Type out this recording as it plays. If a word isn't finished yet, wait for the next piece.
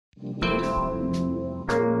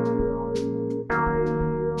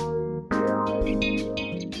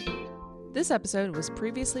This episode was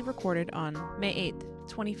previously recorded on May 8th,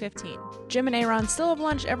 2015. Jim and Aaron still have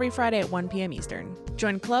lunch every Friday at 1 p.m. Eastern.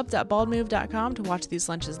 Join club.baldmove.com to watch these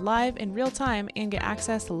lunches live in real time and get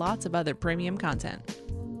access to lots of other premium content.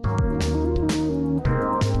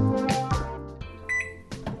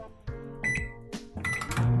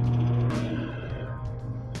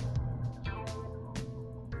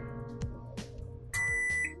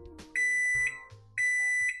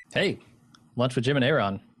 Hey, lunch with Jim and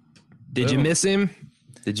Aaron. Did you miss him?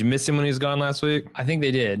 Did you miss him when he was gone last week? I think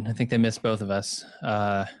they did. I think they missed both of us.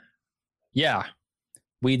 Yeah,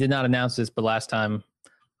 we did not announce this, but last time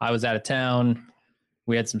I was out of town.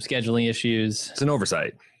 We had some scheduling issues. It's an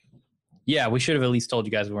oversight. Yeah, we should have at least told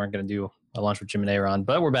you guys we weren't going to do a lunch with Jim and Aaron,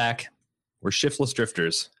 but we're back. We're shiftless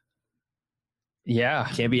drifters. Yeah.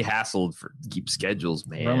 Can't be hassled for keep schedules,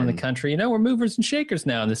 man. Roaming the country. You know, we're movers and shakers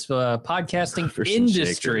now in this podcasting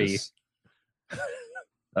industry.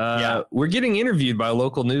 Yeah, we're getting interviewed by a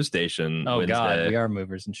local news station. Oh, Wednesday. God, we are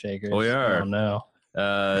movers and shakers. We are. Oh, no.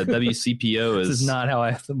 WCPO This is not how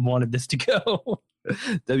I wanted this to go.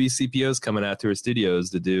 WCPO is coming out to our studios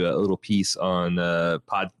to do a little piece on the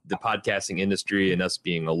podcasting industry and us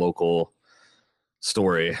being a local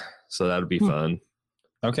story. So that'll be fun.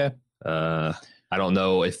 Okay. I don't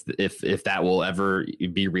know if that will ever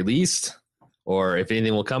be released or if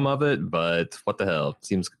anything will come of it, but what the hell?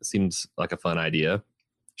 Seems like a fun idea.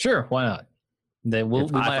 Sure, why not?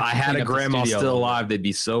 If I had a grandma still alive, they'd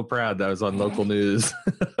be so proud that I was on local news.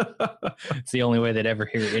 It's the only way they'd ever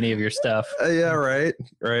hear any of your stuff. Yeah, right.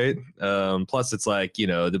 Plus, it's like,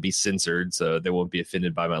 they'll be censored, so they won't be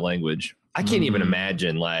offended by my language. I can't even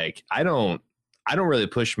imagine. Like, I don't really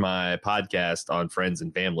push my podcast on friends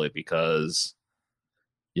and family because,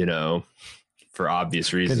 for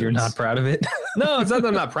obvious reasons. Because you're not proud of it? No, it's not that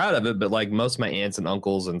I'm not proud of it, but like most of my aunts and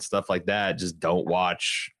uncles and stuff like that just don't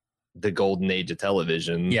watch the golden age of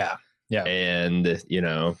television. Yeah. And, it's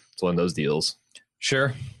one of those deals.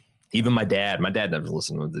 Sure. Even my dad never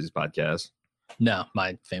listened to these podcasts. No,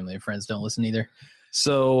 my family and friends don't listen either.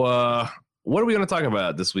 So what are we going to talk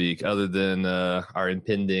about this week other than our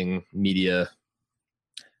impending media?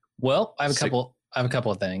 Well, I have a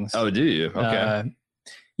couple of things. Oh, do you? Okay.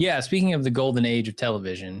 Yeah, speaking of the golden age of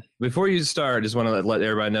television. Before you start, I just want to let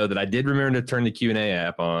everybody know that I did remember to turn the Q&A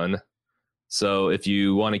app on. So if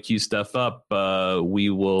you want to queue stuff up, we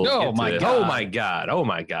will. Oh my God.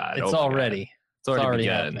 It's already begun.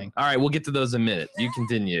 happening. All right, we'll get to those in a minute. You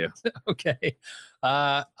continue. Okay.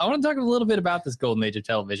 I want to talk a little bit about this golden age of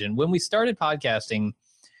television. When we started podcasting,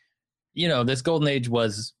 this golden age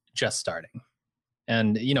was just starting.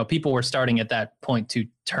 And, people were starting at that point to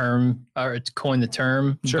coin the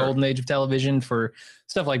term golden age of television for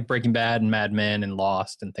stuff like Breaking Bad and Mad Men and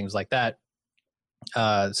Lost and things like that.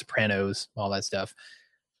 Sopranos, all that stuff.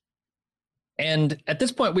 And at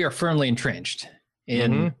this point, we are firmly entrenched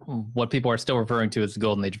in what people are still referring to as the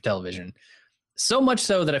golden age of television. So much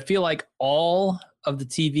so that I feel like all of the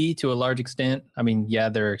TV, to a large extent, I mean, yeah,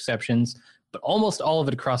 there are exceptions, but almost all of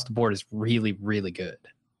it across the board is really, really good.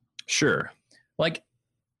 Sure. Like,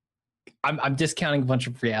 I'm discounting a bunch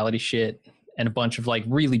of reality shit and a bunch of like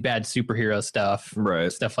really bad superhero stuff,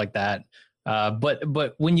 right? Stuff like that.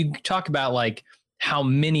 But when you talk about like how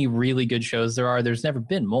many really good shows there are, there's never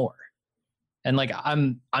been more. And like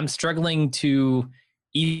I'm struggling to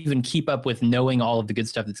even keep up with knowing all of the good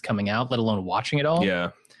stuff that's coming out, let alone watching it all. Yeah.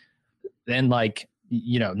 And like,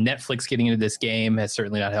 Netflix getting into this game has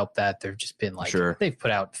certainly not helped that. They've just been like, they've put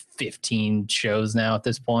out 15 shows now at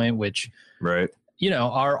this point, which, right,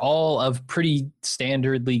 are all of pretty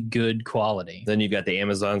standardly good quality. Then you got the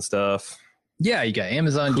Amazon stuff. Yeah, you got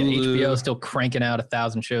Amazon, you got HBO still cranking out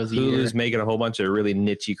 1,000 shows a year. Hulu's making a whole bunch of really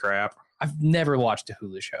niche-y crap. I've never watched a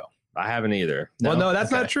Hulu show. I haven't either. No? Well, no,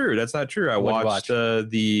 that's not true. That's not true. I watched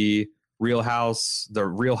the Real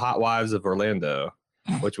Housewives of Orlando,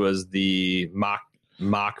 which was the mock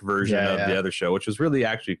version of the other show, which was really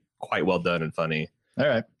actually quite well done and funny. All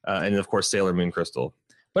right. And of course, Sailor Moon Crystal.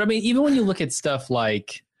 But I mean, even when you look at stuff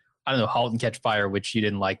like, I don't know, Halt and Catch Fire, which you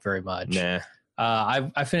didn't like very much. Nah.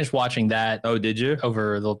 I finished watching that. Oh, did you?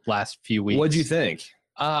 Over the last few weeks. What'd you think?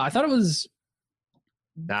 I thought it was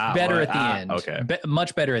better at the end. Okay.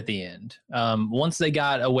 Much better at the end. Once they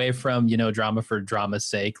got away from, drama for drama's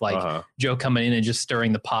sake, like Joe coming in and just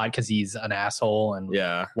stirring the pot because he's an asshole and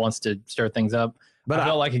wants to stir things up. But I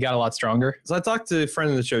felt like it got a lot stronger. So I talked to a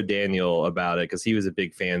friend of the show, Daniel, about it because he was a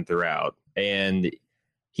big fan throughout. And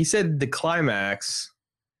he said the climax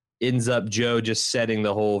ends up Joe just setting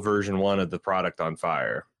the whole version 1 of the product on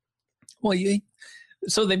fire. Well,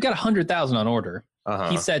 So they've got 100,000 on order. Uh-huh.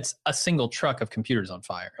 He sets a single truck of computers on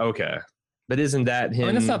fire. Okay. But isn't that him? I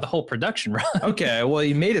mean, that's not the whole production run. Okay, well,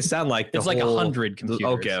 he made it sound like it's like 100 computers.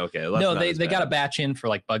 Okay. No, they got a batch in for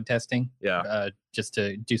like bug testing. Yeah. Just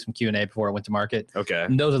to do some Q&A before it went to market. Okay.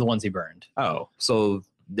 And those are the ones he burned. Oh, so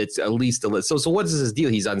it's at least a list. So what is his deal?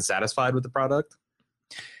 He's unsatisfied with the product?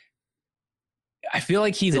 I feel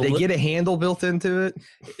like he's. Did they get a handle built into it?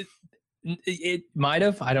 It might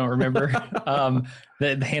have. I don't remember.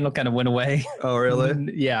 The handle kind of went away. Oh,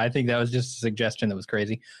 really? Yeah, I think that was just a suggestion that was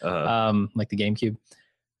crazy. Like the GameCube.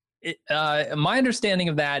 My understanding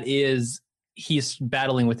of that is he's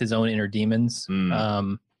battling with his own inner demons.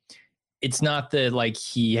 It's not that like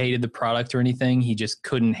he hated the product or anything. He just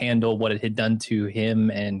couldn't handle what it had done to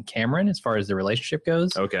him and Cameron as far as the relationship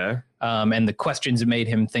goes. Okay. And the questions it made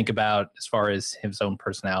him think about as far as his own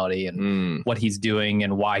personality and what he's doing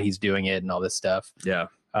and why he's doing it and all this stuff. Yeah.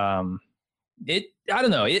 I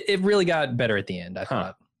don't know. It really got better at the end, I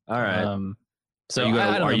thought. All right. So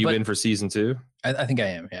are you in for season 2? I think I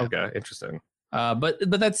am. Yeah. Okay. Interesting. But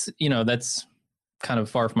that's, that's kind of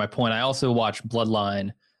far from my point. I also watched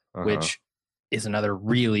Bloodline, which is another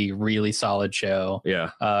really, really solid show. Yeah.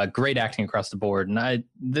 Great acting across the board. And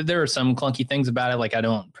there are some clunky things about it. Like I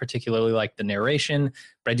don't particularly like the narration,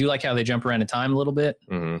 but I do like how they jump around in time a little bit.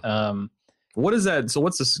 What is that? So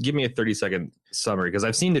what's this? Give me a 30-second summary, because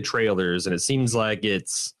I've seen the trailers and it seems like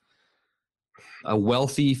it's a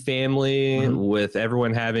wealthy family with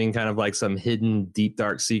everyone having kind of like some hidden deep,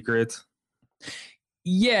 dark secret.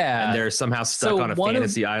 Yeah. And they're somehow stuck on a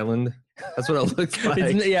fantasy island. That's what it looks like.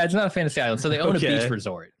 It's not a fantasy island. So they own a beach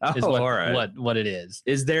resort. Is all right. What it is.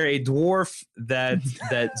 Is there a dwarf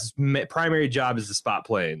that's primary job is to spot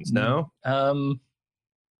planes? No.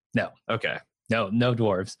 No. Okay. No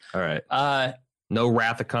dwarves. All right. No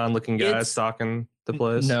Rathacon looking guys stalking the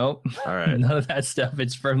place. No. All right. None of that stuff.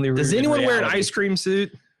 It's firmly. Does anyone wear an ice cream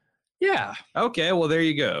suit? Yeah. Okay. Well, there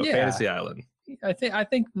you go. Yeah. Fantasy Island. I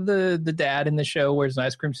think the dad in the show wears an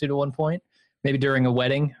ice cream suit at one point, maybe during a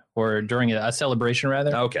wedding or during a celebration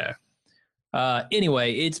rather. Okay.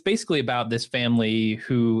 Anyway, it's basically about this family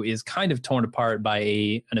who is kind of torn apart by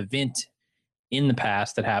an event in the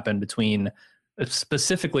past that happened between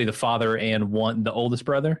specifically the father and the oldest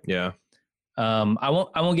brother. Yeah. I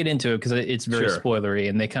won't get into it because it's very spoilery,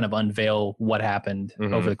 and they kind of unveil what happened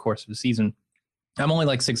over the course of the season. I'm only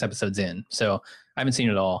like 6 episodes in, so I haven't seen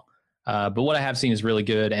it all. But what I have seen is really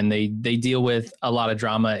good, and they deal with a lot of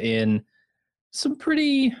drama in some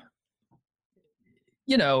pretty,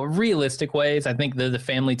 realistic ways. I think the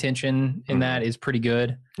family tension in that is pretty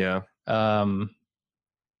good. Yeah.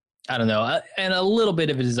 I don't know, and a little bit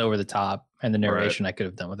of it is over the top, and the narration I could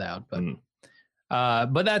have done without,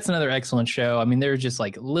 but that's another excellent show. I mean, there's just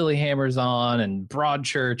like Lilyhammer's on and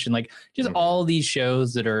Broadchurch and like just all these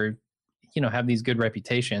shows that are, have these good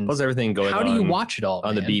reputations. Plus everything going on. How do you watch it all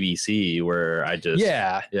on the BBC where I just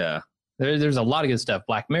yeah. There's a lot of good stuff.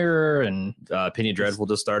 Black Mirror and Penny Dreadful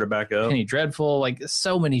just started back up. Penny Dreadful, like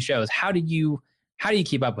so many shows. How do you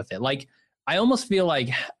keep up with it? Like I almost feel like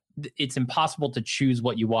it's impossible to choose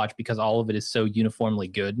what you watch because all of it is so uniformly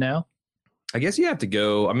good now. I guess you have to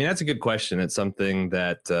go. I mean, that's a good question. It's something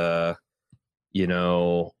that,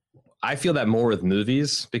 I feel that more with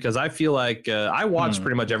movies because I feel like I watch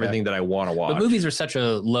pretty much everything that I want to watch. But movies are such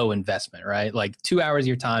a low investment, right? Like 2 hours of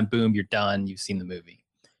your time, boom, you're done. You've seen the movie.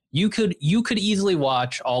 You could easily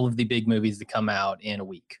watch all of the big movies that come out in a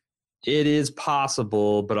week. It is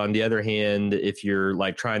possible, but on the other hand, if you're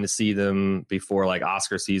like trying to see them before like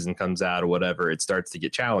Oscar season comes out or whatever, it starts to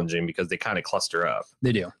get challenging because they kind of cluster up.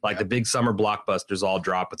 They do. Like the big summer blockbusters all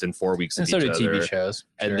drop within 4 weeks of each other. And so do TV shows.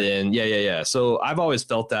 And then yeah. So I've always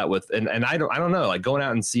felt that with and I don't know, like going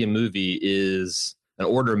out and see a movie is an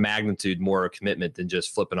order of magnitude more a commitment than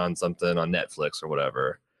just flipping on something on Netflix or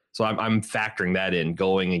whatever. So I'm factoring that in,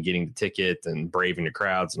 going and getting the ticket and braving the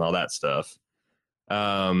crowds and all that stuff.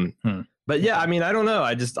 But yeah, I mean, I don't know.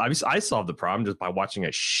 I solved the problem just by watching a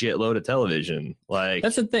shitload of television. Like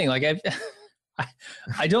that's the thing. Like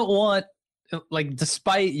I don't want, like,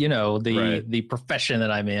 despite, the profession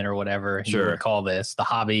that I'm in or whatever you would call this, the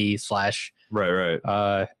hobby /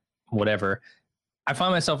 right. Whatever. I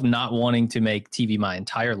find myself not wanting to make TV my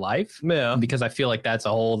entire life. Yeah. Because I feel like that's a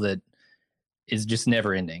hole that is just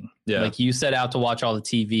never ending. Yeah. Like you set out to watch all the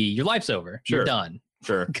TV, your life's over. You're done.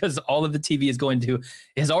 Sure. Because all of the TV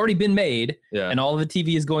has already been made, and all of the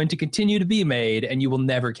TV is going to continue to be made, and you will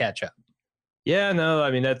never catch up. Yeah, no, I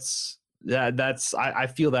mean, I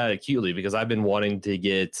feel that acutely because I've been wanting to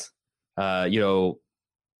get, I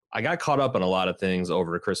got caught up on a lot of things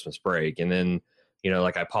over Christmas break, and then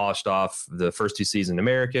like I polished off the first 2 seasons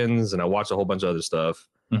Americans, and I watched a whole bunch of other stuff.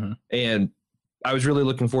 Mhm. And I was really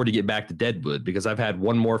looking forward to get back to Deadwood because I've had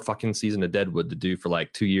one more fucking season of Deadwood to do for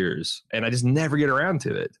like 2 years, and I just never get around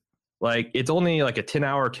to it. Like, it's only like a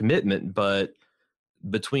 10-hour commitment, but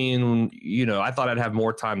between, I thought I'd have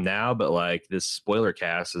more time now, but like this spoiler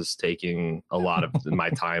cast is taking a lot of my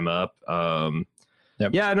time up.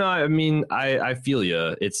 Yep. Yeah, no, I mean, I feel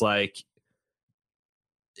you. It's like,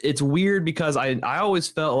 it's weird because I always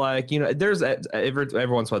felt like, there's every once in a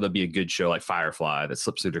while there'll be a good show like Firefly that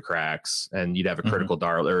slips through the cracks, and you'd have a critical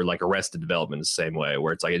dark, or like Arrested Development the same way,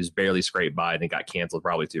 where it's like it just barely scraped by and it got canceled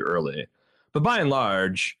probably too early. But by and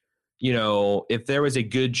large, if there was a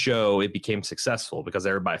good show, it became successful because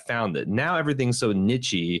everybody found it. Now everything's so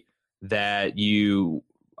nichey that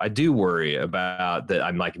I do worry about that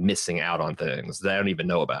I'm like missing out on things that I don't even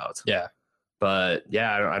know about. Yeah. But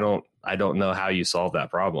yeah, I don't know how you solve that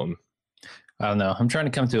problem. I don't know. I'm trying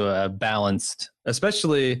to come to a balanced,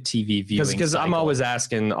 especially TV viewing, because I'm always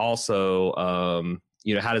asking also,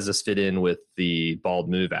 how does this fit in with the bald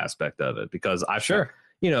move aspect of it? Because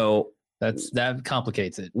that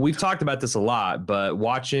complicates it. We've talked about this a lot, but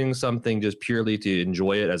watching something just purely to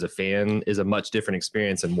enjoy it as a fan is a much different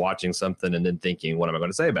experience than watching something and then thinking, what am I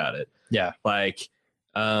going to say about it? Yeah. Like,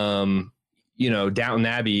 Downton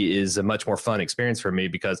Abbey is a much more fun experience for me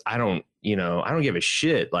because I don't give a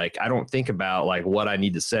shit. Like, I don't think about like what I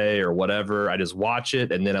need to say or whatever. I just watch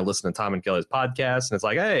it, and then I listen to Tom and Kelly's podcast, and it's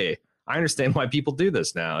like, hey, I understand why people do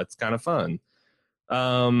this now. It's kind of fun.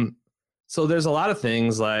 So there's a lot of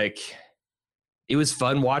things like, it was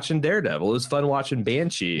fun watching Daredevil. It was fun watching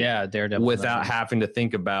Banshee. Yeah, Daredevil. Without having to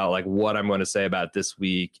think about like what I'm going to say about this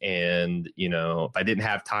week. And, if I didn't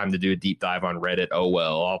have time to do a deep dive on Reddit, oh,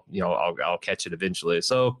 well, I'll catch it eventually.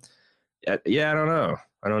 So, yeah, I don't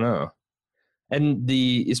know. And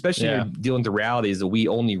especially dealing with the reality is that we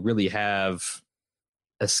only really have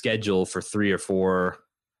a schedule for 3 or 4.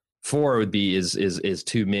 4 would be is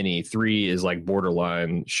too many. 3 is like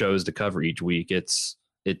borderline shows to cover each week. It's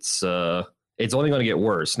only going to get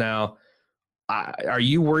worse. Now, are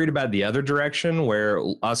you worried about the other direction where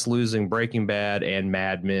us losing Breaking Bad and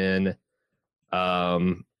Mad Men,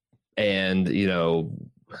 and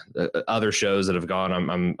other shows that have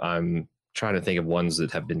gone? I'm trying to think of ones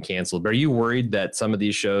that have been canceled. But are you worried that some of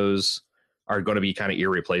these shows are going to be kind of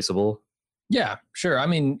irreplaceable? Yeah, sure. I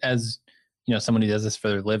mean, as someone who does this for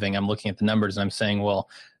their living, I'm looking at the numbers and I'm saying, well,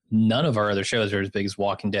 none of our other shows are as big as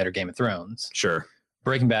Walking Dead or Game of Thrones. Sure.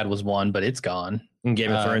 Breaking Bad was one, but it's gone. And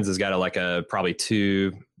Game of Thrones has got probably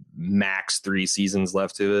 2, max 3 seasons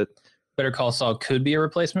left to it. Better Call Saul could be a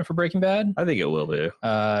replacement for Breaking Bad. I think it will be.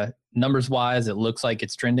 Numbers wise, it looks like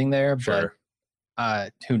it's trending there, sure.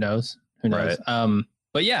 But who knows? Right.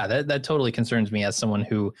 But yeah, that totally concerns me as someone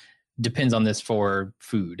who depends on this for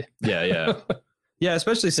food. Yeah. Yeah,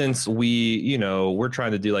 especially since we're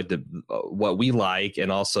trying to do like what we like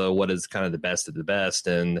and also what is kind of the best of the best.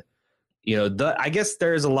 And I guess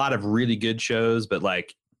there's a lot of really good shows, but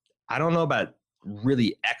like, I don't know about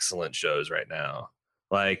really excellent shows right now.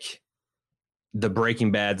 Like the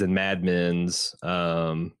Breaking Bads and Mad Men's,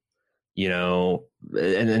 and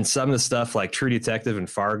some of the stuff like True Detective and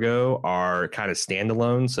Fargo are kind of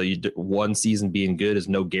standalone. So one season being good is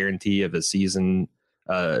no guarantee of a season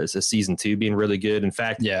 2 being really good. In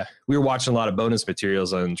fact, we were watching a lot of bonus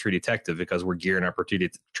materials on True Detective because we're gearing up for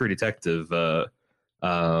True Detective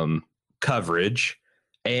coverage,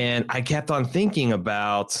 and I kept on thinking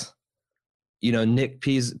about Nick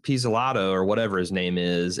Pizzolatto or whatever his name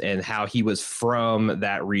is, and how he was from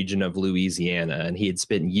that region of Louisiana, and he had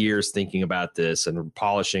spent years thinking about this and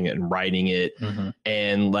polishing it and writing it,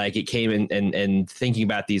 and like it came in and thinking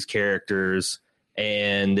about these characters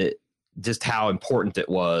and just how important it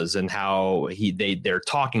was, and how they're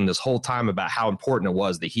talking this whole time about how important it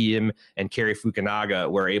was that him and Cary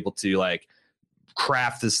Fukunaga were able to like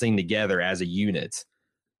craft this thing together as a unit.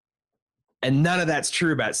 And none of that's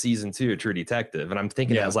true about season 2 of True Detective. And I'm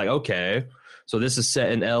thinking, I was like, okay, so this is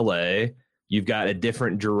set in LA. You've got a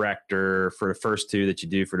different director for the first 2 that you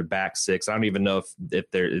do for the back 6. I don't even know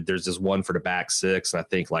if there's just one for the back 6. And I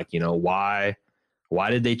think like, why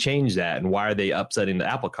did they change that? And why are they upsetting the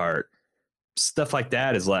apple cart? Stuff like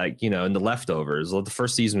that is like, in the leftovers. Well, the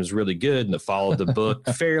first season was really good and it followed the book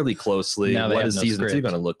fairly closely. What is season 2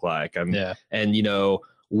 going to look like? And how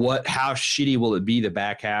shitty will it be the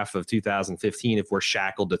back half of 2015 if we're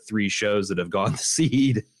shackled to 3 shows that have gone to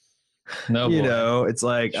seed? No, it's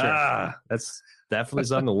like, that's definitely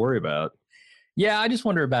something to worry about. Yeah, I just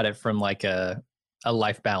wonder about it from like a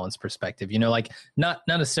life balance perspective, like not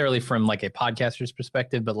necessarily from like a podcaster's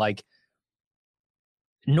perspective, but like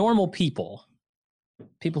normal people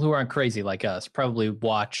people who aren't crazy like us probably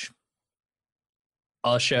watch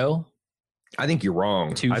a show. I think you're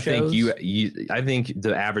wrong. Two I think shows? I think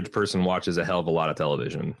the average person watches a hell of a lot of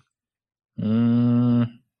television. I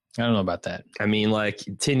don't know about that. I mean, like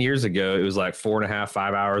 10 years ago, it was like 4.5,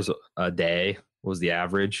 5 hours a day was the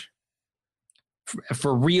average.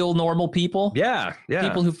 For real normal people, Yeah.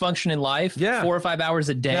 people who function in life, 4 or 5 hours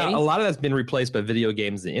a day. Yeah, a lot of that's been replaced by video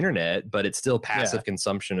games and the internet, but it's still passive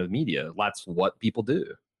consumption of media. That's what people do.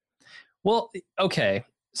 Well, okay.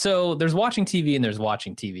 So there's watching TV and there's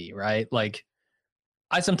watching TV, right? Like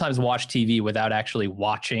I sometimes watch TV without actually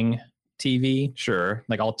watching TV. Sure.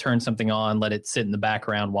 Like I'll turn something on, let it sit in the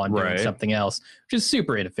background while I'm doing something else, which is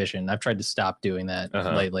super inefficient. I've tried to stop doing that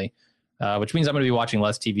lately, which means I'm going to be watching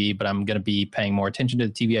less TV, but I'm going to be paying more attention to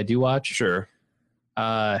the TV I do watch. Sure.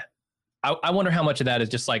 I wonder how much of that is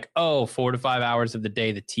just like, 4 to 5 hours of the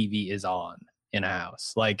day the TV is on in a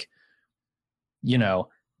house. Like, you know,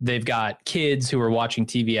 they've got kids who are watching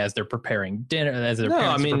TV as they're preparing dinner, as their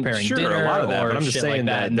parents are preparing dinner, a lot of that, or but I'm just saying like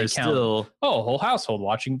that, and they there's count, still whole household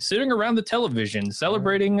sitting around the television,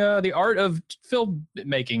 celebrating the art of film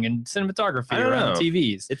making and cinematography around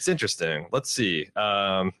TVs. It's interesting. Let's see.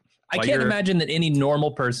 I can't imagine that any normal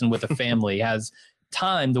person with a family has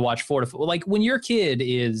time to watch 4 to 5. Like when your kid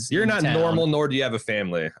is, you're not normal, nor do you have a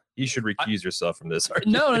family. You should recuse yourself from this.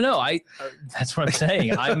 No. That's what I'm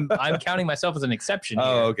saying. I'm counting myself as an exception here.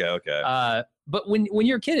 Oh, okay. But when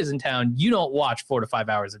your kid is in town, you don't watch 4 to 5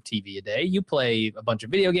 hours of TV a day. You play a bunch of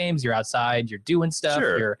video games. You're outside. You're doing stuff.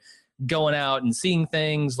 Sure. You're going out and seeing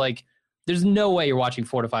things. Like there's no way you're watching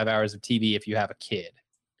 4 to 5 hours of TV if you have a kid.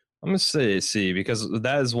 I'm gonna see, because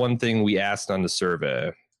that is one thing we asked on the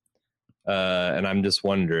survey, and I'm just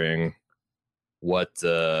wondering what.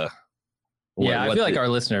 I feel like our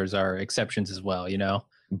listeners are exceptions as well. You know,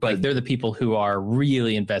 but like they're the people who are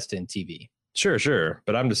really invested in TV. Sure,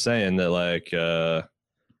 but I'm just saying that, like,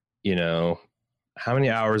 you know, how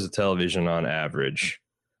many hours of television on average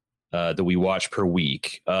that we watch per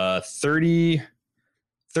week?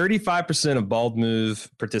 35% of Bald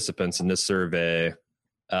Move participants in this survey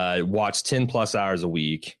watch 10 plus hours a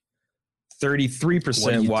week.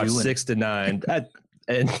 33% watch 6 to 9.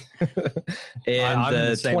 And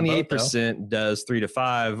 28% does 3 to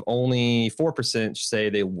 5. Only 4% say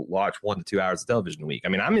they watch 1 to 2 hours of television a week. I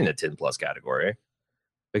mean, I'm in the 10 plus category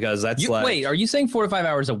because that's wait, are you saying 4 to 5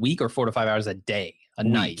 hours a week or 4 to 5 hours a day,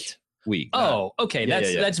 night? Week. Oh, okay.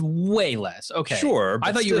 That's way less. Okay. Sure.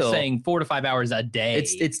 I thought you were saying 4 to 5 hours a day.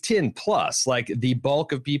 It's 10 plus. Like the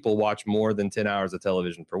bulk of people watch more than 10 hours of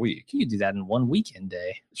television per week. You could do that in one weekend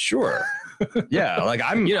day. Sure. Yeah. Like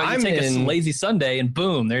I'm take a lazy Sunday and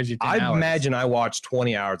boom, there's your 10 hours. I imagine I watch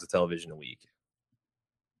 20 hours of television a week.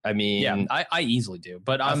 I mean, yeah, I easily do,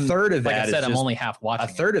 but a third of that, like I said, I'm only half watching.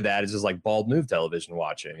 A third of that is just like Bald Move television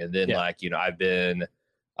watching. And then like, you know, I've been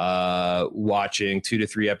watching 2 to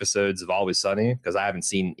 3 episodes of Always Sunny because I haven't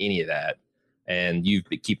seen any of that, and you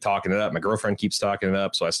keep talking it up. My girlfriend keeps talking it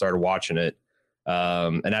up, so I started watching it,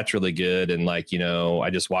 and that's really good. And like, you know, I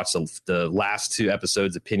just watched the last 2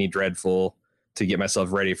 episodes of Penny Dreadful to get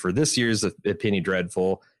myself ready for this year's Penny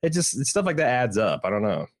Dreadful. It's stuff like that adds up. I don't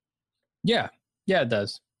know. Yeah, it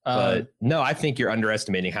does. But no, I think you're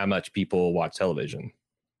underestimating how much people watch television.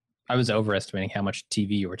 I was overestimating how much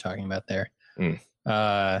TV you were talking about there.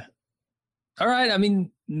 All right. I mean,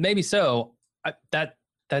 maybe so.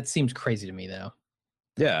 That seems crazy to me, though.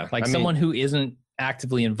 Yeah, like someone who isn't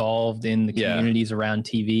actively involved in the communities around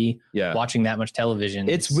TV, watching that much television.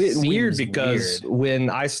 It's weird because when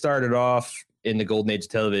I started off in the golden age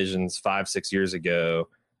of televisions 5-6 years ago,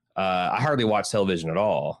 I hardly watched television at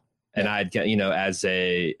all. And I'd get, you know, as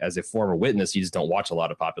a former witness, you just don't watch a lot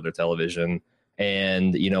of popular television.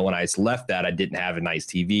 And, you know, when I left that, I didn't have a nice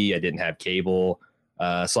TV. I didn't have cable.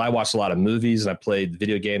 So I watched a lot of movies and I played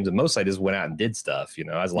video games, and mostly I just went out and did stuff. You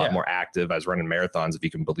know, I was a lot more active. I was running marathons, if you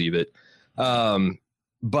can believe it.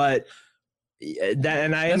 But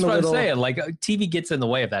that's what I'm saying. Like TV gets in the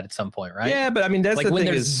way of that at some point, right? Yeah, but I mean, that's like the when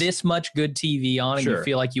thing there's this much good TV on and you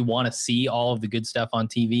feel like you want to see all of the good stuff on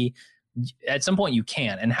TV. At some point you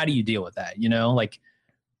can't. And how do you deal with that? You know, like,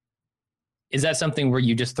 is that something where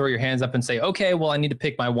you just throw your hands up and say, okay, well, I need to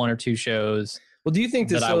pick my 1 or 2 shows? Well, do you think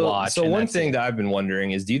that I watch? So one thing that I've been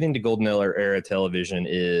wondering is, do you think the golden era television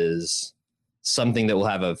is something that will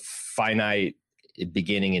have a finite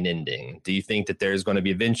beginning and ending? Do you think that there's going to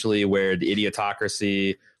be eventually where the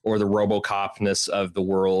idiotocracy or the RoboCopness of the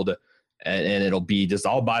world, and it'll be just,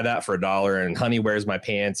 I'll buy that for $1 and Honey Wears My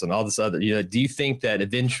Pants and all this other, you know, do you think that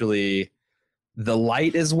eventually the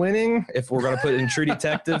light is winning? If we're going to put it in True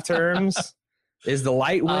Detective terms, is the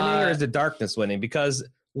light winning or is the darkness winning? Because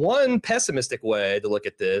one pessimistic way to look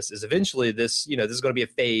at this is eventually this is going to be a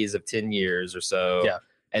phase of 10 years or so. Yeah.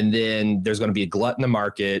 And then there's going to be a glut in the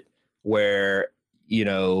market where,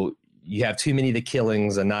 you have too many of the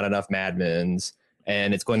killings and not enough Mad Men's,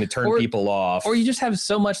 and it's going to turn people off. Or you just have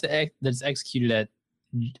so much that's executed at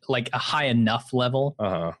like a high enough level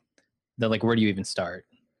that like, where do you even start?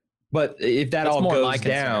 But if that's all goes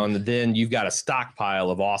down, then you've got a stockpile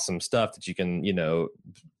of awesome stuff that you can,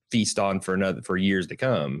 feast on for years to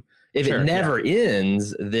come. If it never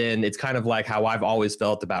ends, then it's kind of like how I've always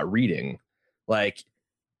felt about reading. Like,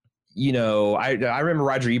 I remember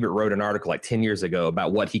Roger Ebert wrote an article like 10 years ago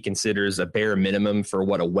about what he considers a bare minimum for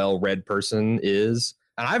what a well-read person is.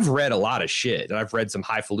 And I've read a lot of shit, and I've read some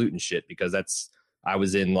highfalutin shit because I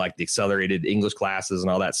was in like the accelerated English classes and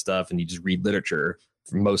all that stuff. And you just read literature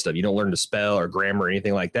for most of it. You don't learn to spell or grammar or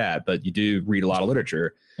anything like that, but you do read a lot of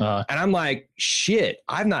literature. And I'm like, shit,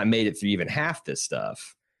 I've not made it through even half this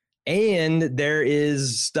stuff. And there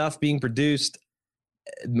is stuff being produced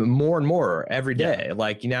more and more every day. Yeah.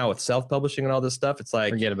 Like, with self-publishing and all this stuff, it's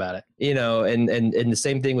like, forget about it. And the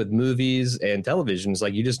same thing with movies and television. It's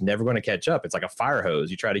like, you're just never going to catch up. It's like a fire hose.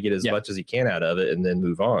 You try to get as much as you can out of it and then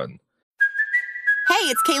move on. Hey,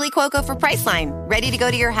 it's Kaylee Cuoco for Priceline. Ready to go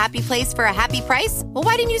to your happy place for a happy price? Well,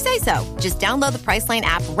 why didn't you say so? Just download the Priceline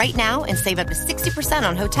app right now and save up to 60%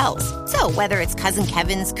 on hotels. So whether it's Cousin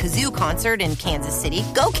Kevin's Kazoo Concert in Kansas City,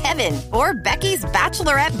 go Kevin, or Becky's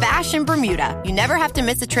Bachelorette Bash in Bermuda, you never have to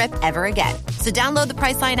miss a trip ever again. So download the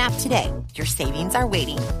Priceline app today. Your savings are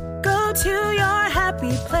waiting. Go to your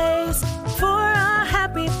happy place for a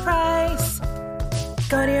happy price.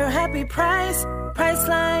 Go to your happy price,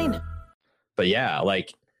 Priceline. But yeah,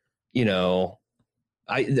 like, right now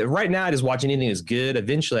I just watch anything that's good.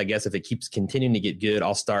 Eventually, I guess if it keeps continuing to get good,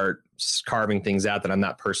 I'll start carving things out that I'm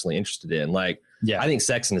not personally interested in. Like, I think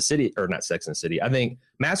I think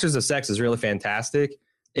Masters of Sex is really fantastic.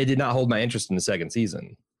 It did not hold my interest in the second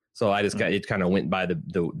season. So I just it kind of went by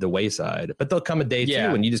the wayside. But there'll come a day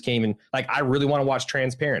too when you just can't even, like, I really want to watch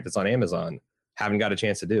Transparent. It's on Amazon. Haven't got a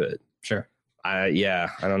chance to do it. Sure. I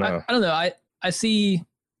don't know. I don't know.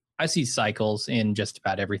 I see cycles in just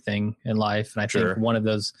about everything in life. And I think one of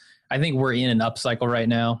those, I think we're in an upcycle right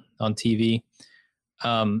now on TV.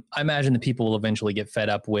 I imagine that people will eventually get fed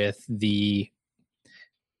up with the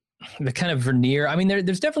kind of veneer. I mean,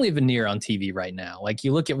 there's definitely a veneer on TV right now. Like,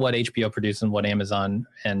 you look at what HBO produced and what Amazon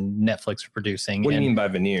and Netflix are producing. What do you mean by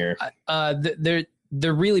veneer? They're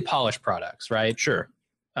really polished products, right? Sure.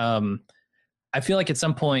 I feel like at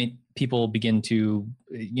some point people begin to,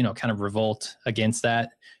 kind of revolt against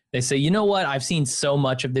that. They say, you know what? I've seen so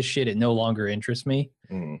much of this shit. It no longer interests me.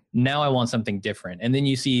 Now I want something different. And then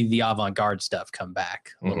you see the avant-garde stuff come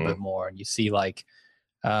back a little bit more. And you see like,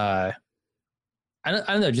 I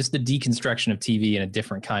don't know, just the deconstruction of TV in a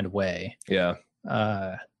different kind of way. Yeah.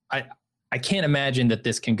 I can't imagine that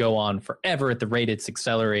this can go on forever at the rate it's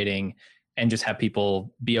accelerating and just have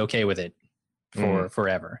people be okay with it for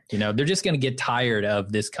forever. They're just going to get tired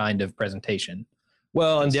of this kind of presentation.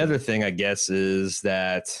 Well, and the other thing, I guess, is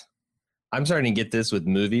that I'm starting to get this with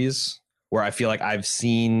movies where I feel like I've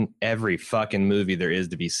seen every fucking movie there is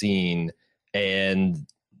to be seen. And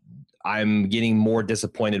I'm getting more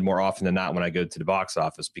disappointed more often than not when I go to the box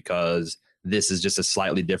office because this is just a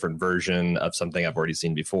slightly different version of something I've already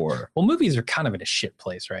seen before. Well, movies are kind of in a shit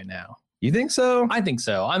place right now. You think so? I think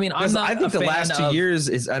so. I mean, I think the last 2 years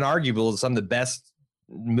is unarguable some of the best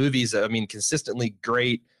movies. I mean, consistently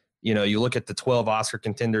great. You look at the 12 Oscar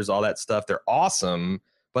contenders, all that stuff. They're awesome,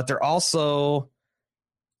 but they're also,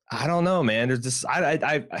 I don't know, man. There's just,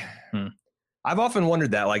 I've often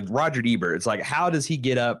wondered that, like Roger Ebert. It's like, how does he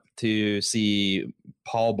get up to see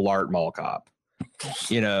Paul Blart Mall Cop?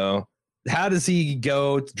 How does he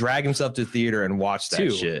go drag himself to the theater and watch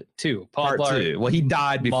that shit? Paul Blart. 2. Well, he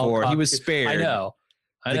died before. He was spared. I know.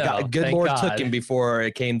 Good Lord took him before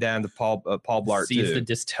it came down to Paul Blart Sees the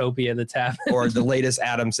dystopia that's happening. Or the latest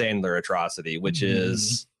Adam Sandler atrocity, which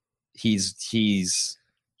is he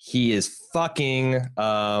is fucking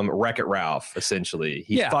Wreck-It Ralph, essentially.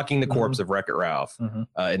 He's fucking the corpse of Wreck-It Ralph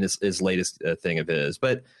in his latest thing of his.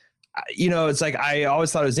 But, it's like I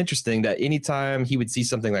always thought it was interesting that anytime he would see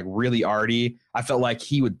something like really arty, I felt like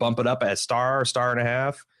he would bump it up a star and a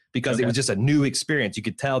half. Because it was just a new experience. You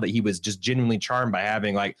could tell that he was just genuinely charmed by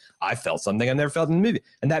having, like, I felt something I never felt in the movie.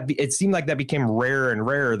 And it seemed like that became rarer and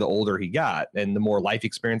rarer the older he got and the more life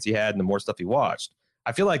experience he had and the more stuff he watched.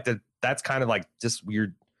 I feel like that's kind of like just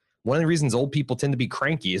weird. One of the reasons old people tend to be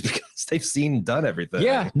cranky is because they've seen and done everything.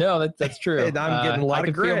 Yeah, no, that's true. And I'm getting a lot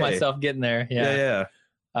of gray. I can feel myself getting there. Yeah.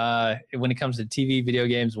 When it comes to TV, video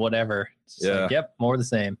games, whatever. It's like, yep, more of the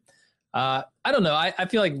same. I don't know. I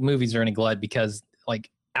feel like movies are in a glut because like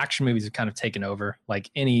action movies have kind of taken over. Like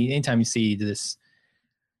anytime you see this,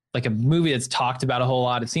 like a movie that's talked about a whole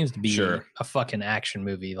lot, it seems to be a fucking action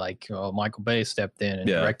movie. Like Michael Bay stepped in and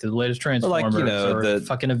directed the latest Transformers, or the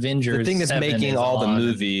fucking Avengers. The thing that's 7 making all the on.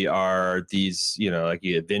 movie are these, like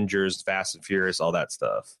the Avengers, Fast and Furious, all that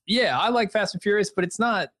stuff. Yeah, I like Fast and Furious, but it's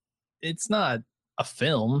not a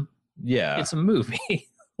film. Yeah, it's a movie.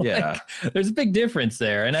 Yeah, there's a big difference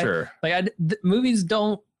there, and movies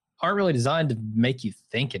aren't really designed to make you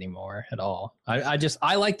think anymore at all.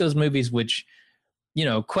 I like those movies which,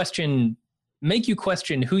 make you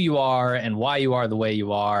question who you are and why you are the way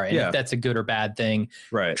you are, and if that's a good or bad thing.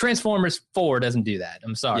 Right. Transformers 4 doesn't do that.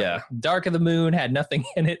 I'm sorry. Yeah. Dark of the Moon had nothing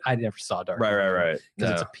in it. I never saw Dark. Right.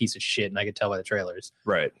 Because it's a piece of shit, and I could tell by the trailers.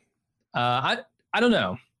 Right. I don't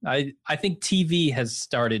know. I think TV has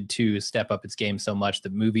started to step up its game so much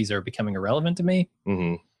that movies are becoming irrelevant to me.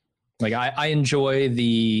 Mm-hmm. Like I enjoy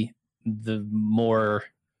the more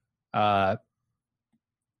I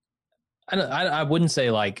wouldn't say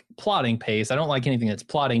like plotting pace. I don't like anything that's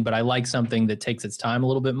plotting, but I like something that takes its time a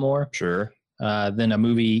little bit more. Sure. Than a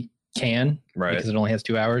movie can. Right. Because it only has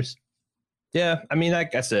 2 hours. Yeah. I mean,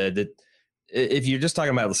 like I said, if you're just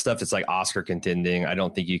talking about the stuff that's like Oscar contending, I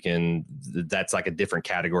don't think you can. That's like a different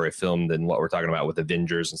category of film than what we're talking about with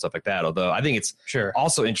Avengers and stuff like that. Although I think it's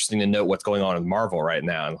also interesting to note what's going on with Marvel right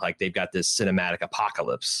now. And like they've got this cinematic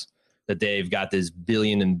apocalypse that they've got this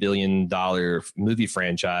billion and billion dollar movie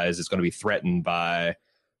franchise that's going to be threatened by,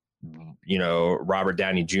 Robert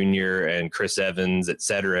Downey Jr. and Chris Evans, et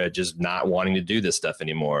cetera, just not wanting to do this stuff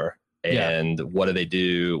anymore. And what do they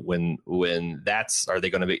do when are they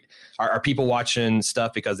going to be, are people watching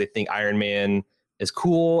stuff because they think Iron Man is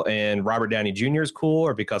cool and Robert Downey Jr. is cool,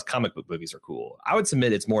 or because comic book movies are cool? I would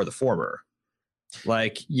submit it's more the former.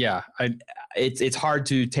 Like, it's hard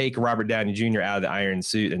to take Robert Downey Jr. out of the iron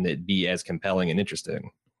suit and it be as compelling and interesting.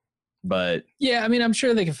 But yeah, I mean, I'm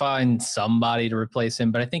sure they can find somebody to replace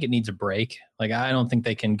him, but I think it needs a break. Like, I don't think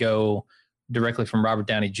they can go directly from Robert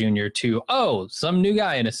Downey Jr. to some new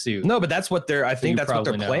guy in a suit. No, but that's what I think that's what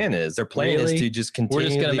their plan is. Their plan is to just continue. We're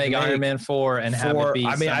just going to make Iron Man 4 and have it be.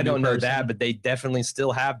 I mean, I don't know that, but they definitely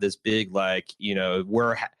still have this big, like,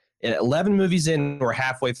 we're 11 movies in, we're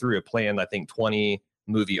halfway through a planned, I think, 20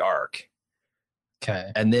 movie arc.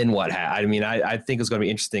 Okay. And then what? I mean, I think it's going to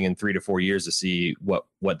be interesting in 3 to 4 years to see what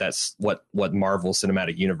Marvel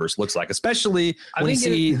Cinematic Universe looks like, especially when you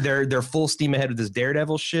see they're full steam ahead with this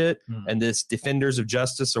Daredevil shit and this Defenders of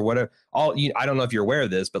Justice or whatever. I don't know if you're aware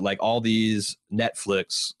of this, but like all these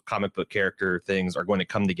Netflix comic book character things are going to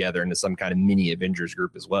come together into some kind of mini Avengers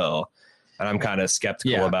group as well. And I'm kind of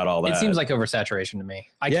skeptical about all that. It seems like oversaturation to me.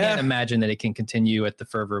 I can't imagine that it can continue at the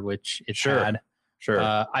fervor which it had. Sure.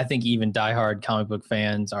 I think even diehard comic book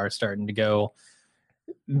fans are starting to go,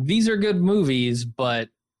 these are good movies, but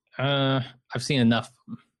I've seen enough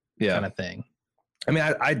kind of thing. I mean,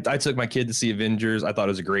 I took my kid to see Avengers. I thought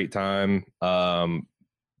it was a great time.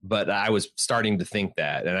 But I was starting to think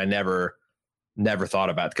that, and I never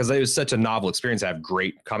thought about it because it was such a novel experience to have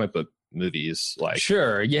great comic book movies. Like,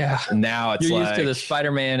 sure, yeah. Now it's you're used to the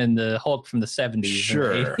Spider-Man and the Hulk from the 70s.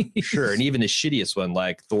 Sure, sure. And even the shittiest one,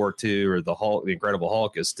 like Thor 2 or the Hulk, the Incredible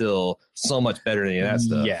Hulk, is still so much better than any of that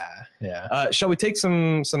stuff. Yeah. Shall we take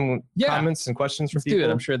some comments and questions from Let's people? do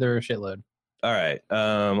it. I'm sure there are a shitload. All right.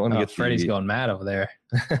 Let me get Freddie's going mad over there.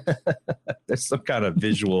 There's some kind of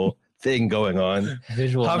visual thing going on.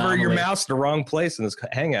 Visual Hover anomaly. your mouse in the wrong place in this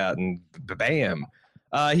hangout and bam.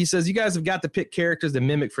 He says, you guys have got to pick characters to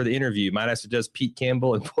mimic for the interview. Might I suggest Pete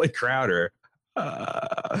Campbell and Boyd Crowder?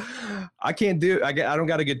 I can't do it. I don't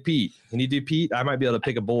got a good Pete. Can you do Pete? I might be able to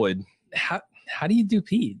pick a Boyd. How do you do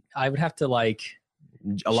Pete? I would have to like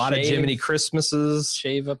a lot of Jiminy Christmases.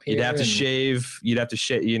 Shave up here. You'd have to shave. You'd have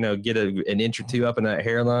to get an inch or two up in that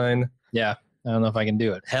hairline. Yeah. I don't know if I can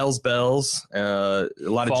do it. Hell's Bells. A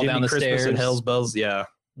lot Fall of down Jiminy the Christmas stairs. and Hell's Bells. Yeah.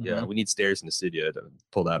 Mm-hmm. Yeah. We need stairs in the studio to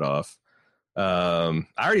pull that off. I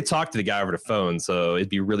already talked to the guy over the phone, so it'd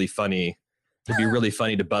be really funny. It'd be really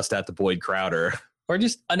funny to bust out the Boyd Crowder. Or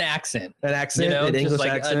just an accent. An accent? An English just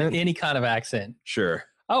like accent? any kind of accent. Sure.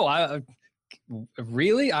 Oh,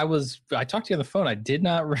 really? I talked to you on the phone. I did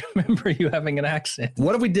not remember you having an accent.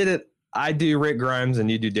 What if we did it? I do Rick Grimes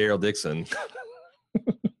and you do Daryl Dixon.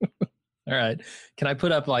 All right. Can I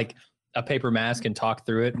put up like a paper mask and talk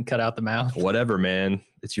through it and cut out the mouth? Whatever, man.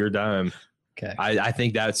 It's your dime. Okay. I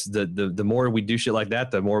think that's the more we do shit like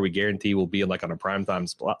that, the more we guarantee we'll be like on a primetime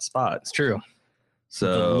spot. It's true.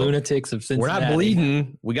 So the lunatics of Cincinnati. We're not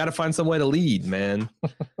bleeding. We got to find some way to lead, man.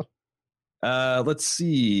 Let's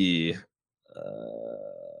see.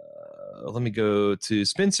 let me go to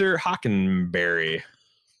Spencer Hockenberry.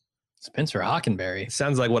 Spencer Hockenberry.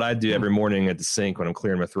 Sounds like what I do every morning at the sink when I'm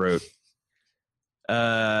clearing my throat.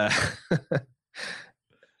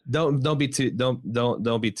 Don't be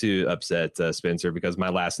too upset, Spencer, because my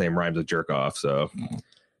last name rhymes with jerk off. So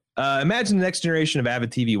imagine the next generation of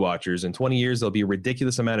avid TV watchers. In 20 years, there'll be a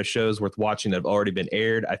ridiculous amount of shows worth watching that have already been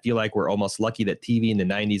aired. I feel like we're almost lucky that TV in the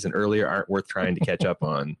 90s and earlier aren't worth trying to catch up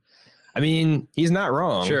on. I mean, he's not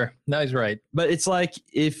wrong. Sure. No, he's right. But it's like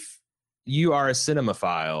if you are a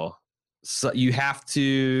cinemaphile, so you have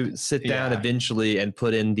to sit down eventually and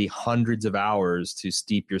put in the hundreds of hours to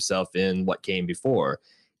steep yourself in what came before,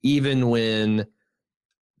 even when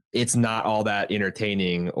it's not all that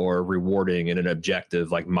entertaining or rewarding in an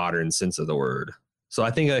objective, like modern sense of the word. So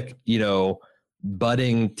I think, like, you know,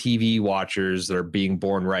 budding TV watchers that are being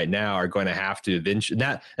born right now are going to have to eventually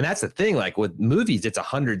and that's the thing. Like with movies, it's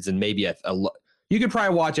hundreds and maybe you could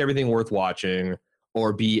probably watch everything worth watching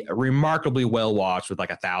or be remarkably well watched with like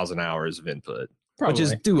 1,000 hours of input, which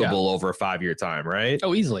is doable over a 5-year time, right?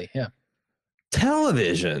 Oh, easily. Yeah.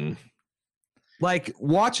 Television, like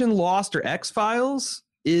watching Lost or X-Files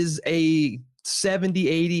is a 70,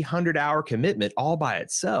 80, 100 hour commitment all by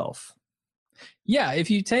itself. Yeah. If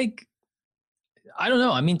you take, I don't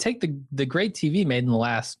know. I mean, take the great TV made in the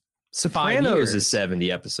last Sopranos 5 years. is 70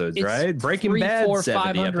 episodes, It's right? Breaking Bad,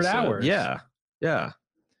 500 hours. Yeah. Yeah.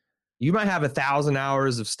 You might have 1,000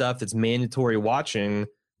 hours of stuff that's mandatory watching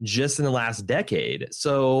just in the last decade.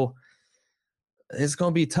 So it's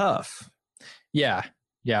going to be tough. Yeah.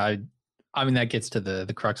 Yeah. I mean, that gets to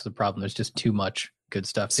the crux of the problem. There's just too much good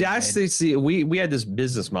stuff. See, we had this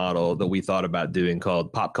business model that we thought about doing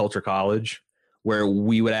called Pop Culture College, where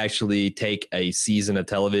we would actually take a season of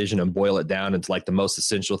television and boil it down into like the most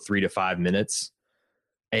essential 3 to 5 minutes.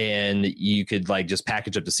 And you could like just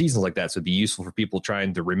package up the seasons like that. So it'd be useful for people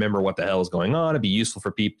trying to remember what the hell is going on. It'd be useful for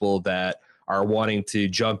people that are wanting to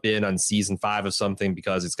jump in on season 5 of something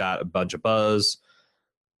because it's got a bunch of buzz.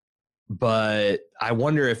 But I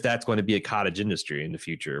wonder if that's going to be a cottage industry in the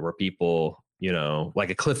future where people, you know, like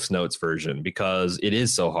a Cliff's Notes version, because it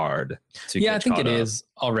is so hard to Yeah, I think it up. is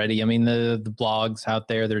already. I mean, the blogs out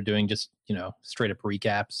there, they're doing just, you know, straight up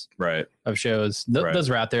recaps Right. of shows. Right. Those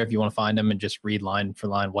are out there if you want to find them and just read line for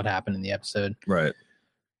line what happened in the episode. Right.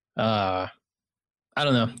 I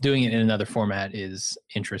don't know. Doing it in another format is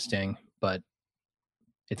interesting, but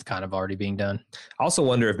it's kind of already being done. I also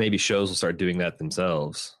wonder if maybe shows will start doing that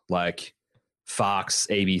themselves, like Fox,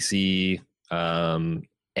 ABC,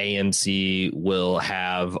 AMC will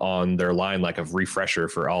have on their line like a refresher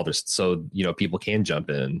for all this, so you know people can jump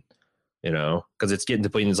in, you know, because it's getting to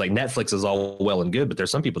point. It's like Netflix is all well and good, but there's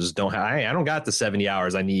some people just don't have. I don't got the 70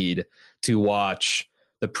 hours I need to watch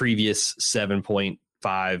the previous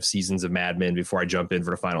 7.5 seasons of Mad Men before I jump in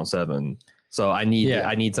for the final 7. So I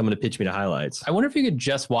need someone to pitch me the highlights. I wonder if you could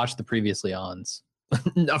just watch the previously ons.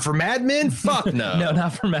 For Mad Men? Fuck no. No,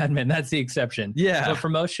 not for Mad Men. That's the exception. Yeah. But for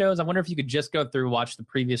most shows, I wonder if you could just go through, watch the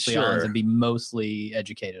previously ons and be mostly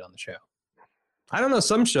educated on the show. I don't know.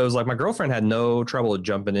 Some shows, like my girlfriend had no trouble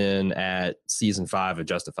jumping in at season 5 of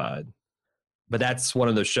Justified. But that's one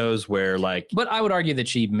of those shows where, like, but I would argue that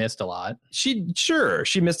she missed a lot. She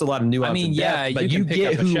missed a lot of nuance. I mean, and yeah, depth, but you you can pick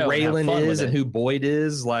get up a who show and have Raylan fun is with and it. who Boyd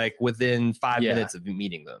is, like within 5 minutes of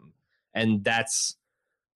meeting them, and that's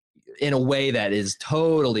in a way that is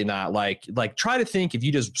totally not like try to think if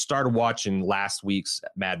you just started watching last week's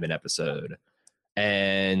Mad Men episode,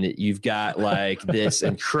 and you've got like this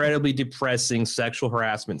incredibly depressing sexual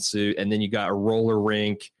harassment suit, and then you got a roller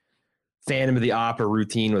rink Phantom of the Opera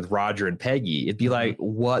routine with Roger and Peggy. It'd be like,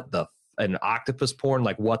 what the an octopus porn?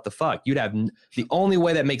 Like, what the fuck? You'd have the only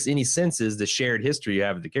way that makes any sense is the shared history you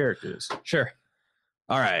have with the characters. Sure.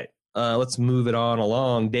 All right. Let's move it on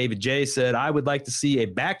along. David J said, I would like to see a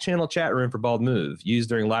back channel chat room for Bald Move used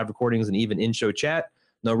during live recordings and even in-show chat.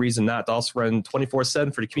 No reason not to also run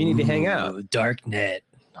 24/7 for the community to hang out. Darknet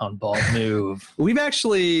on Bald Move. We've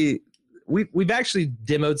actually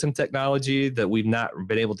demoed some technology that we've not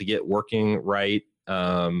been able to get working right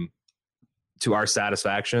to our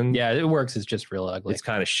satisfaction. Yeah, it works. It's just real ugly. It's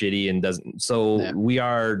kind of shitty and doesn't. So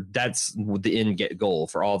that's the end goal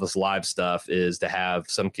for all this live stuff is to have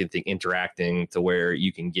something interacting to where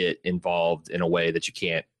you can get involved in a way that you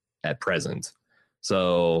can't at present.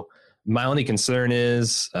 So my only concern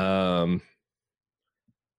is, I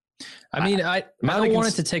mean, I don't want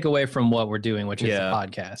it to take away from what we're doing, which is the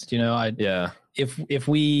podcast. You know, if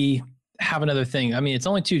we have another thing, I mean, it's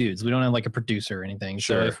only 2 dudes. We don't have like a producer or anything.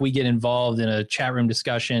 Sure. So if we get involved in a chat room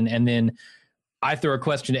discussion and then I throw a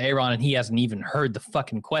question to Aaron and he hasn't even heard the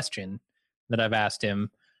fucking question that I've asked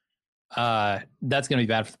him, that's going to be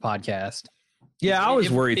bad for the podcast. Yeah, I was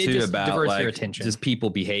It- worried it too just about diverts your like attention. just people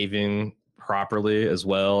behaving properly as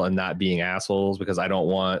well and not being assholes, because I don't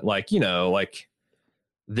want like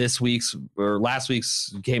this week's or last week's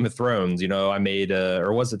Game of Thrones. I made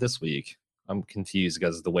or was it this week? I'm confused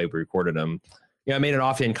because of the way we recorded them. I made an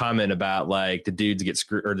offhand comment about like the dudes get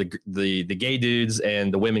screwed, or the gay dudes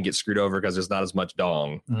and the women get screwed over because there's not as much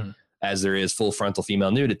dong as there is full frontal female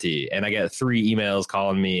nudity, and I got 3 emails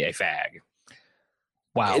calling me a fag.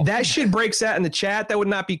 Wow. That shit breaks out in the chat. That would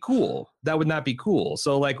not be cool.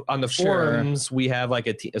 So like on the forums, we have like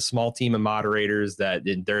a small team of moderators that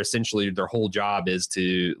they're essentially, their whole job is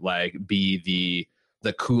to like be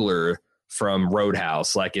the cooler from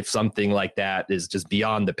Roadhouse. Like if something like that is just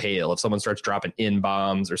beyond the pale, if someone starts dropping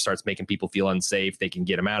in-bombs or starts making people feel unsafe, they can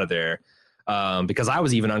get them out of there. Because I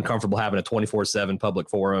was even uncomfortable having a 24/7 public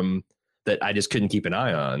forum that I just couldn't keep an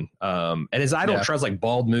eye on. And I don't trust like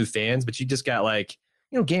Bald Move fans, but you just got like,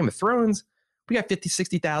 Game of Thrones, we got 50,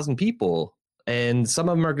 60,000 people, and some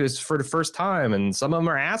of them are just for the first time, and some of them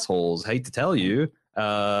are assholes. Hate to tell you.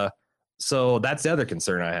 So that's the other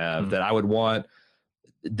concern I have, that I would want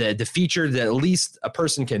the feature that at least a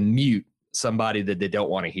person can mute somebody that they don't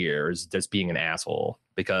want to hear is just being an asshole,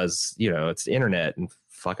 because, it's the internet and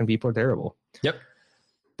fucking people are terrible. Yep.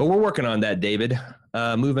 But we're working on that, David.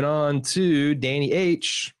 Moving on to Danny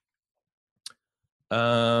H.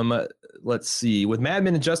 Let's see. With Mad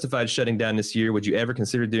Men and Justified shutting down this year, would you ever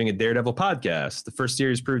consider doing a Daredevil podcast? The first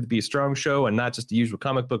series proved to be a strong show and not just the usual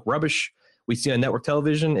comic book rubbish we see on network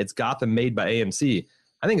television. It's Gotham made by AMC.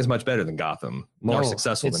 I think it's much better than Gotham. More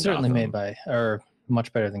successful than Gotham. It's certainly made by, or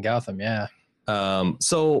much better than Gotham, yeah.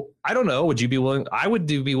 So I don't know. Would you be willing? I would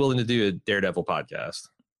be willing to do a Daredevil podcast.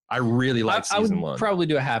 I really like season 1. I would probably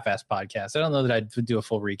do a half-assed podcast. I don't know that I'd do a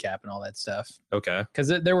full recap and all that stuff. Okay. Because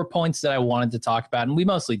there were points that I wanted to talk about, and we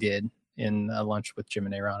mostly did in lunch with Jim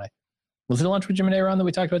and Aaron. Was it a lunch with Jim and Aaron that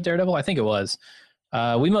we talked about Daredevil? I think it was.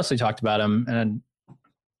 We mostly talked about him, and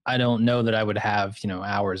I don't know that I would have,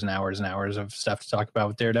 hours and hours and hours of stuff to talk about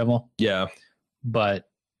with Daredevil. Yeah. But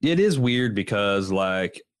it is weird because,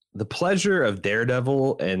 like, the pleasure of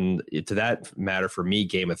Daredevil, and to that matter for me,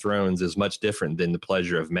 Game of Thrones, is much different than the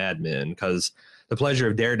pleasure of Mad Men, because the pleasure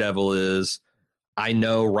of Daredevil is I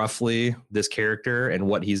know roughly this character and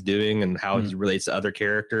what he's doing and how he relates to other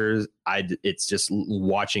characters. It's just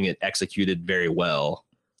watching it executed very well.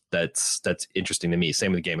 That's interesting to me.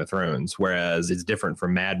 Same with Game of Thrones, whereas it's different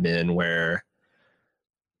from Mad Men, where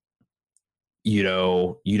you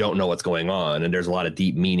don't know what's going on, and there's a lot of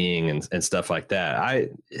deep meaning and stuff like that.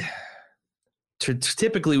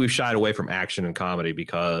 Typically we've shied away from action and comedy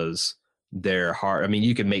because they're hard. I mean,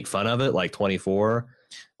 you can make fun of it, like 24.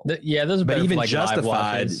 Those are better. But even for, like,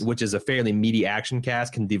 Justified, which is a fairly meaty action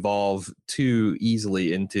cast, can devolve too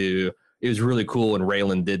easily into, it was really cool when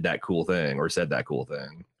Raylan did that cool thing or said that cool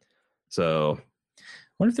thing. So I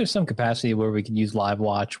wonder if there's some capacity where we could use Live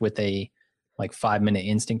Watch with a 5-minute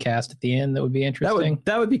instant cast at the end. That would be interesting.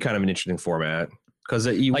 That would be kind of an interesting format, because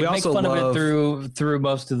we also make fun love of it through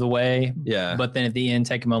most of the way. Yeah. But then at the end,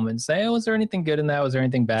 take a moment and say, "Oh, was there anything good in that? Was there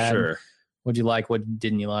anything bad? Sure. What'd you like? What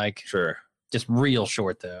didn't you like?" Sure. Just real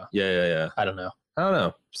short though. Yeah. I don't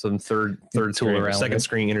know. Some third Tool screen, around second it.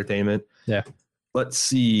 screen entertainment. Yeah. Let's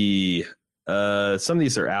see. Some of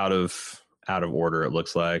these are out of order, it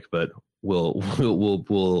looks like, but we'll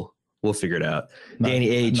figure it out. Danny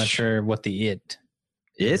H. I'm not sure what the it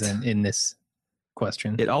is in this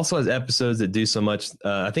question. It also has episodes that do so much.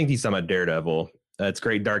 I think he's talking about Daredevil. It's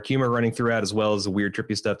great dark humor running throughout, as well as the weird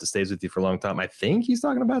trippy stuff that stays with you for a long time. I think he's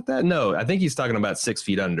talking about that. No, I think he's talking about 6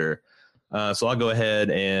 Feet Under. So I'll go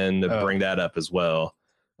ahead and bring that up as well.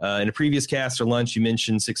 In a previous cast or lunch, you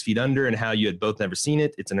mentioned 6 Feet Under and how you had both never seen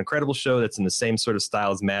it. It's an incredible show that's in the same sort of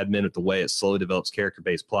style as Mad Men, with the way it slowly develops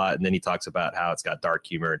character-based plot. And then he talks about how it's got dark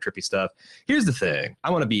humor and trippy stuff. Here's the thing.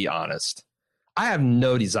 I want to be honest. I have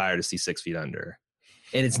no desire to see 6 Feet Under.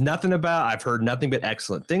 And it's nothing about, I've heard nothing but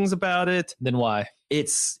excellent things about it. Then why?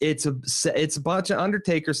 It's a bunch of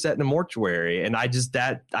Undertakers set in a mortuary. And I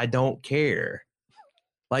don't care.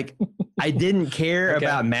 Like, I didn't care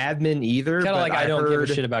about Mad Men either. Kind of like I don't give a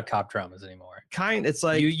shit about cop dramas anymore. It's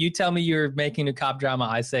like you tell me you're making a cop drama,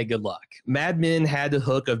 I say good luck. Mad Men had the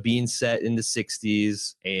hook of being set in the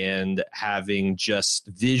 60s and having just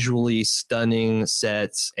visually stunning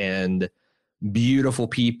sets and beautiful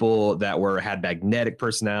people that had magnetic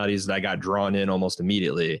personalities that I got drawn in almost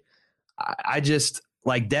immediately. I just,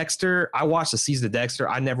 like Dexter, I watched a season of Dexter.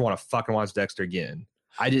 I never want to fucking watch Dexter again.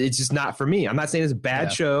 It's just not for me. I'm not saying it's a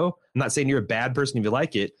bad show. I'm not saying you're a bad person if you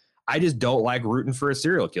like it. I just don't like rooting for a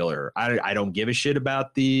serial killer. I don't give a shit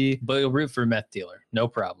about the. But you'll root for a meth dealer. No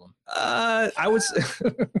problem. I would.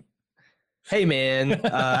 Hey man,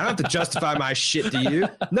 I don't have to justify my shit to you.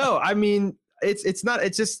 No, I mean it's not.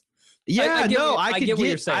 It's just. Yeah,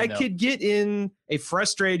 I could get in a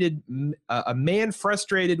frustrated, a man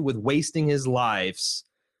frustrated with wasting his life's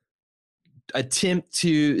attempt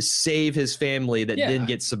to save his family that didn't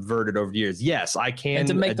get subverted over the years. Yes, I can. And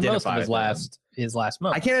to make the most of his last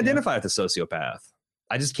moment. I can't identify with a sociopath.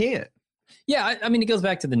 I just can't. Yeah, I mean, it goes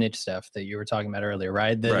back to the niche stuff that you were talking about earlier,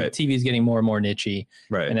 right? The TV is getting more and more nichey,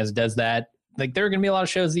 right? And as it does that, like there are going to be a lot of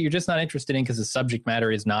shows that you're just not interested in because the subject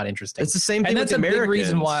matter is not interesting. It's the same thing. And that's with a Americans. big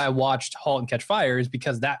reason why I watched *Halt and Catch Fire* is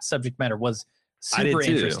because that subject matter was super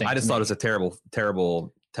interesting. I just thought it was a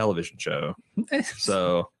terrible television show.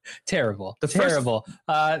 So terrible.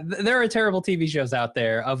 There are terrible TV shows out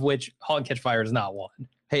there, of which *Halt and Catch Fire* is not one.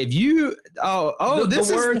 Hey, if you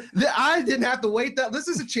I didn't have to wait that. This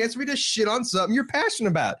is a chance for me to shit on something you're passionate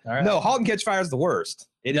about. Right. No, *Halt and Catch Fire* is the worst.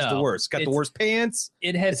 It is the worst. It's got the worst pants.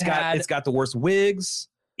 It's got the worst wigs.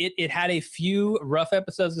 It had a few rough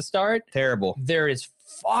episodes to start. Terrible. There is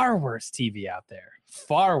far worse TV out there.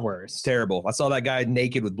 Far worse. It's terrible. I saw that guy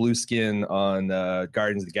naked with blue skin on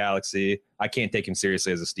Guardians of the Galaxy. I can't take him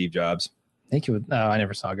seriously as a Steve Jobs. I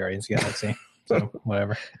never saw Guardians of the Galaxy. So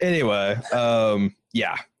whatever. Anyway,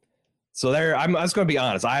 yeah. So I'm just going to be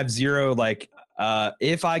honest. I have zero,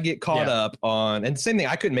 if I get caught up on, and same thing,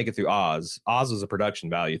 I couldn't make it through Oz. Oz was a production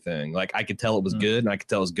value thing. Like I could tell it was good, and I could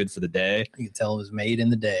tell it was good for the day. You could tell it was made in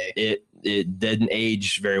the day. It didn't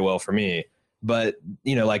age very well for me. But,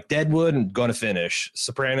 like Deadwood, I'm going to finish.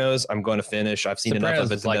 Sopranos, I'm going to finish. I've seen enough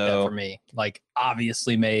of it to like know. That for me. Like,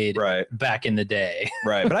 obviously made back in the day.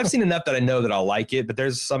 Right. But I've seen enough that I know that I'll like it. But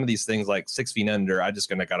there's some of these things like 6 Feet Under, I just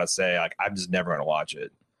gotta say, like, I'm just never going to watch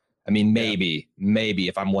it. I mean, maybe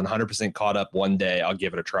if I'm 100% caught up one day, I'll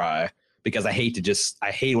give it a try. Because I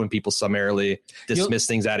hate when people summarily dismiss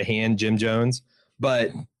things out of hand, Jim Jones.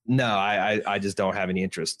 But no, I just don't have any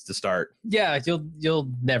interest to start. Yeah, you'll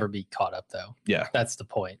never be caught up though. Yeah. That's the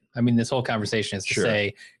point. I mean, this whole conversation is to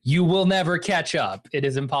say you will never catch up. It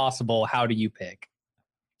is impossible. How do you pick?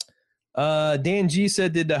 Dan G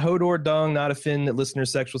said, did the Hodor dong not offend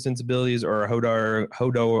listeners' sexual sensibilities, or Hodor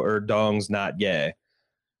or dongs not gay?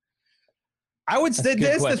 I would say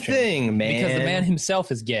that's the thing, man. Because the man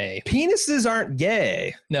himself is gay. Penises aren't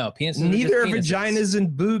gay. No, penises. Neither are vaginas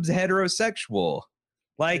and boobs heterosexual.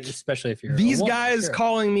 Like, especially if you're these guys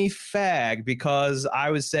calling me fag because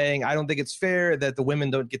I was saying I don't think it's fair that the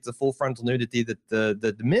women don't get the full frontal nudity that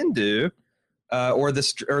the men do, or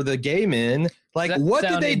the gay men. Like, what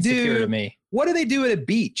did they do? To me. What do they do at a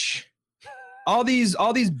beach? All these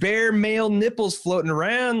bare male nipples floating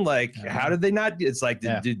around. Like, how did they not? It's like,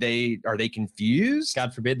 are they confused?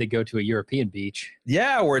 God forbid they go to a European beach.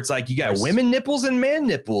 Yeah, where it's like you got women nipples and man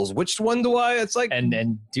nipples. Which one do I? It's like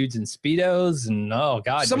and dudes in Speedos and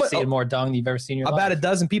you're seeing more dong than you've ever seen in your life. About a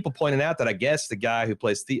dozen people pointed out that I guess the guy who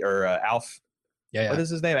plays Alf. Yeah. What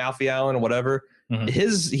is his name? Alfie Allen or whatever. Mm-hmm.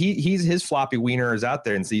 His floppy wiener is out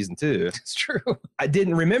there in season 2. It's true. I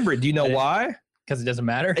didn't remember it. Do you know why? Because it doesn't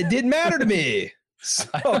matter. It didn't matter to me. So,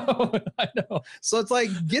 I know. So it's like,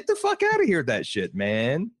 get the fuck out of here with that shit,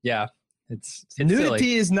 man. Yeah. It's nudity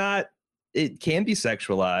silly. is not. It can be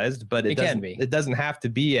sexualized, but it doesn't. It doesn't have to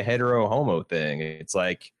be a hetero homo thing. It's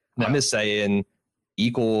like I'm just saying,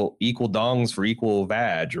 equal dongs for equal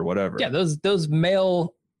vag or whatever. Yeah, those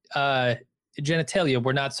male genitalia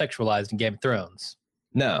were not sexualized in Game of Thrones.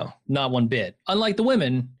 No, not one bit. Unlike the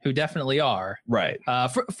women, who definitely are. Right.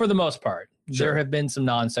 For the most part, there have been some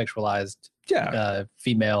non-sexualized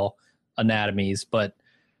female anatomies, but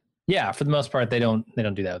yeah, for the most part, they don't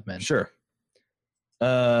do that with men. Sure.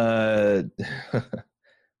 Who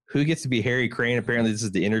gets to be Harry Crane? Apparently, this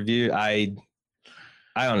is the interview. I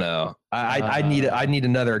don't know. I need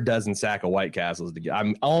another dozen sack of White Castles to get.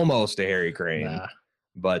 I'm almost a Harry Crane,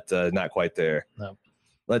 but not quite there. No.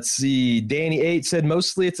 Let's see. Danny 8 said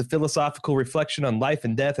mostly it's a philosophical reflection on life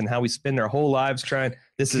and death and how we spend our whole lives trying.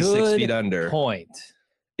 This is 6 feet under. Point.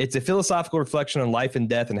 It's a philosophical reflection on life and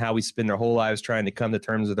death and how we spend our whole lives trying to come to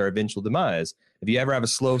terms with our eventual demise. If you ever have a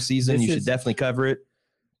slow season, you should definitely cover it.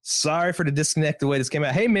 Sorry for the disconnect the way this came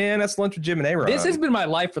out. Hey, man, that's Lunch with Jim and A-Rod. This has been my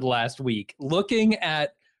life for the last week, looking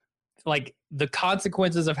at like the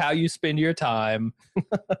consequences of how you spend your time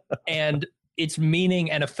and its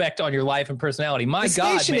meaning and effect on your life and personality. My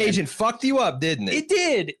God, station agent fucked you up, didn't it? It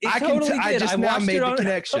did. It totally did. I just now made the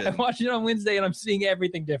connection. I watched it on Wednesday, and I'm seeing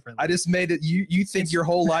everything differently. I just made it. You think your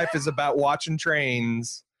whole life is about watching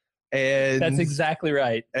trains, And That's exactly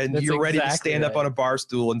right. And That's you're ready to exactly stand up on a bar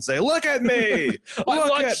stool and say, "Look at me!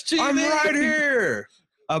 I'm right here."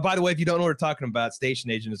 By the way, if you don't know what we're talking about, Station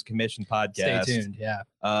Agent is a commissioned podcast. Stay tuned.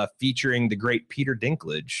 Yeah. Featuring the great Peter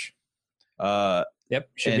Dinklage. Yep.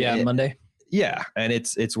 Should be out Monday. Yeah, and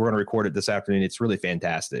it's we're going to record it this afternoon. It's really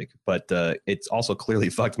fantastic, but it's also clearly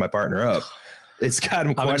fucked my partner up. It's got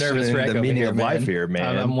him questioning the meaning of life here,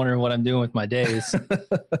 man. I'm wondering what I'm doing with my days.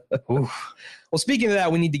 Well, speaking of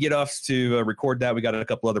that, we need to get off to record that. We got a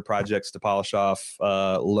couple other projects to polish off.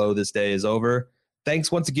 Low this day is over.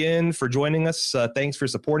 Thanks once again for joining us. Thanks for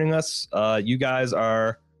supporting us. You guys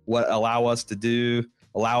are what allow us to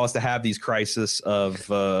have these crises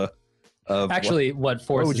of actually what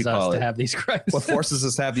forces us to have these crises. What forces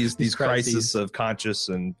us to have these crises of conscious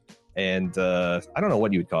and I don't know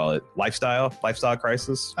what you would call it. Lifestyle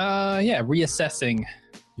crisis. Yeah, reassessing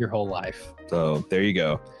your whole life. So there you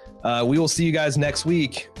go. We will see you guys next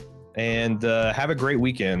week, and have a great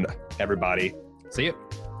weekend, everybody. See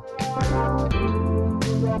you.